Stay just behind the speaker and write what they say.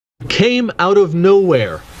came out of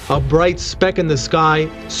nowhere. A bright speck in the sky,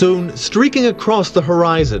 soon streaking across the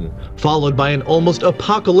horizon, followed by an almost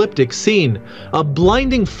apocalyptic scene, a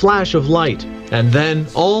blinding flash of light, and then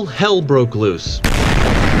all hell broke loose.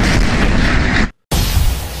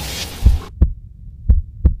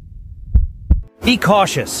 Be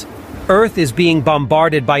cautious. Earth is being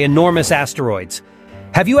bombarded by enormous asteroids.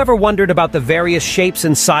 Have you ever wondered about the various shapes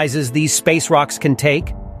and sizes these space rocks can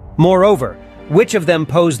take? Moreover, which of them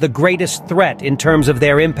pose the greatest threat in terms of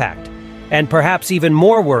their impact? And perhaps even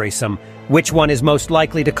more worrisome, which one is most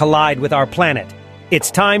likely to collide with our planet?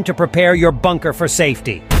 It's time to prepare your bunker for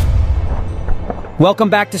safety. Welcome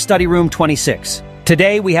back to Study Room 26.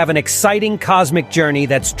 Today we have an exciting cosmic journey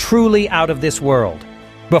that's truly out of this world.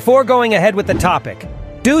 Before going ahead with the topic,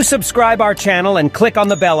 do subscribe our channel and click on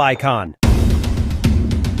the bell icon.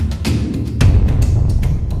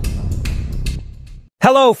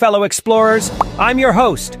 Hello, fellow explorers. I'm your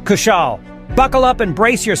host, Chicxulub. Buckle up and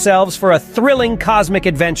brace yourselves for a thrilling cosmic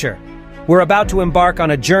adventure. We're about to embark on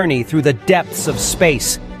a journey through the depths of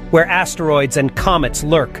space, where asteroids and comets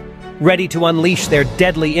lurk, ready to unleash their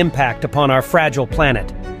deadly impact upon our fragile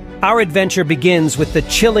planet. Our adventure begins with the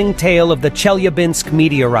chilling tale of the Chelyabinsk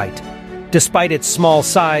meteorite. Despite its small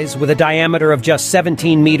size, with a diameter of just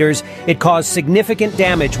 17 meters, it caused significant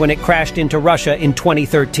damage when it crashed into Russia in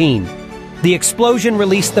 2013. The explosion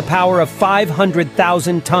released the power of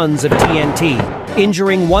 500,000 tons of TNT,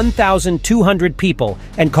 injuring 1,200 people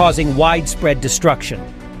and causing widespread destruction.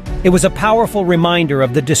 It was a powerful reminder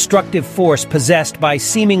of the destructive force possessed by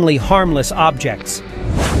seemingly harmless objects.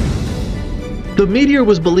 The meteor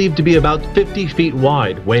was believed to be about 50 feet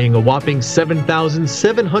wide, weighing a whopping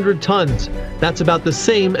 7,700 tons. That's about the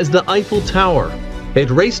same as the Eiffel Tower. It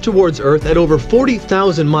raced towards Earth at over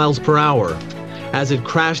 40,000 miles per hour. As it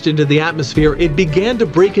crashed into the atmosphere, it began to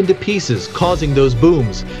break into pieces, causing those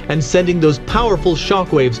booms and sending those powerful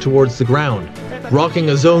shockwaves towards the ground, rocking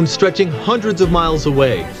a zone stretching hundreds of miles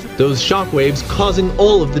away, those shockwaves causing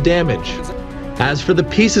all of the damage. As for the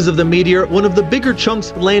pieces of the meteor, one of the bigger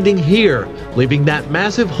chunks landing here, leaving that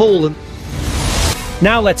massive hole in...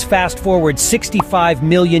 Now let's fast forward 65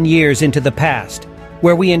 million years into the past,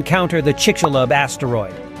 where we encounter the Chicxulub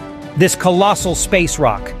asteroid. This colossal space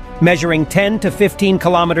rock, measuring 10 to 15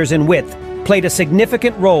 kilometers in width, played a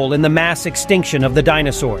significant role in the mass extinction of the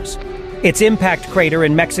dinosaurs. Its impact crater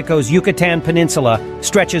in Mexico's Yucatan Peninsula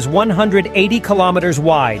stretches 180 kilometers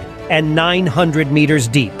wide and 900 meters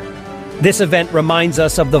deep. This event reminds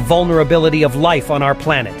us of the vulnerability of life on our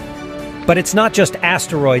planet. But it's not just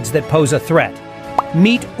asteroids that pose a threat.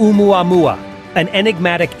 Meet Oumuamua, an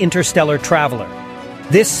enigmatic interstellar traveler.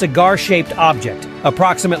 This cigar-shaped object,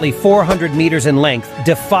 approximately 400 meters in length,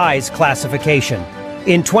 defies classification.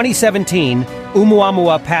 In 2017,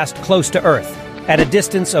 Oumuamua passed close to Earth, at a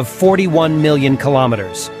distance of 41 million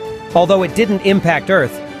kilometers. Although it didn't impact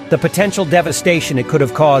Earth, the potential devastation it could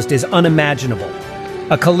have caused is unimaginable.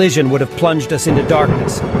 A collision would have plunged us into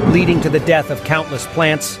darkness, leading to the death of countless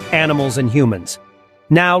plants, animals, and humans.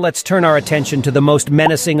 Now let's turn our attention to the most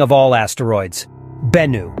menacing of all asteroids,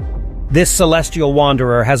 Bennu. This celestial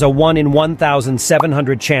wanderer has a 1 in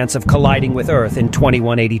 1,700 chance of colliding with Earth in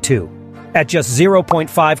 2182. At just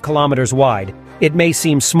 0.5 kilometers wide, it may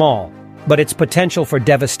seem small, but its potential for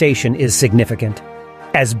devastation is significant.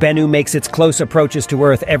 As Bennu makes its close approaches to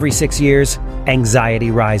Earth every 6 years,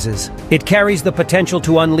 anxiety rises. It carries the potential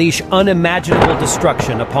to unleash unimaginable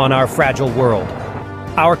destruction upon our fragile world.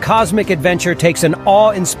 Our cosmic adventure takes an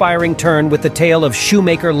awe-inspiring turn with the tale of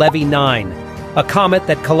Shoemaker-Levy 9, a comet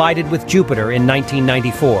that collided with Jupiter in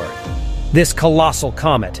 1994. This colossal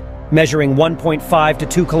comet, measuring 1.5 to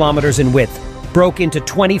 2 kilometers in width, broke into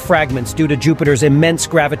 20 fragments due to Jupiter's immense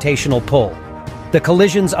gravitational pull. The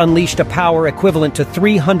collisions unleashed a power equivalent to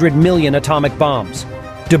 300 million atomic bombs.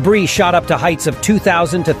 Debris shot up to heights of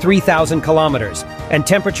 2,000 to 3,000 kilometers, and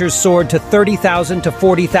temperatures soared to 30,000 to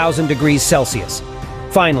 40,000 degrees Celsius.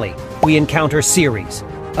 Finally, we encounter Ceres,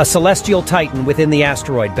 a celestial titan within the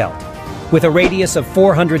asteroid belt. With a radius of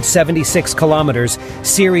 476 kilometers,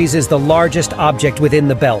 Ceres is the largest object within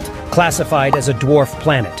the belt, classified as a dwarf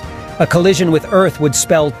planet. A collision with Earth would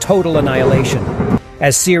spell total annihilation.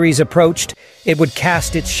 As Ceres approached, it would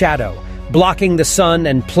cast its shadow, blocking the sun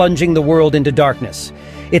and plunging the world into darkness.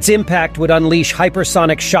 Its impact would unleash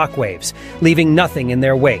hypersonic shockwaves, leaving nothing in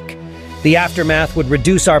their wake. The aftermath would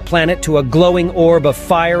reduce our planet to a glowing orb of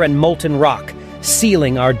fire and molten rock,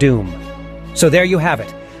 sealing our doom. So there you have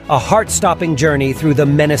it, a heart-stopping journey through the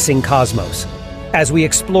menacing cosmos. As we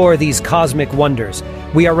explore these cosmic wonders,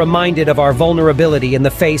 we are reminded of our vulnerability in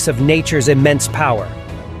the face of nature's immense power.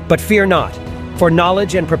 But fear not, for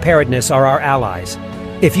knowledge and preparedness are our allies.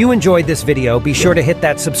 If you enjoyed this video, be sure to hit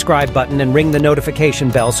that subscribe button and ring the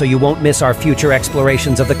notification bell so you won't miss our future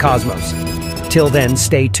explorations of the cosmos. Till then,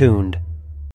 stay tuned.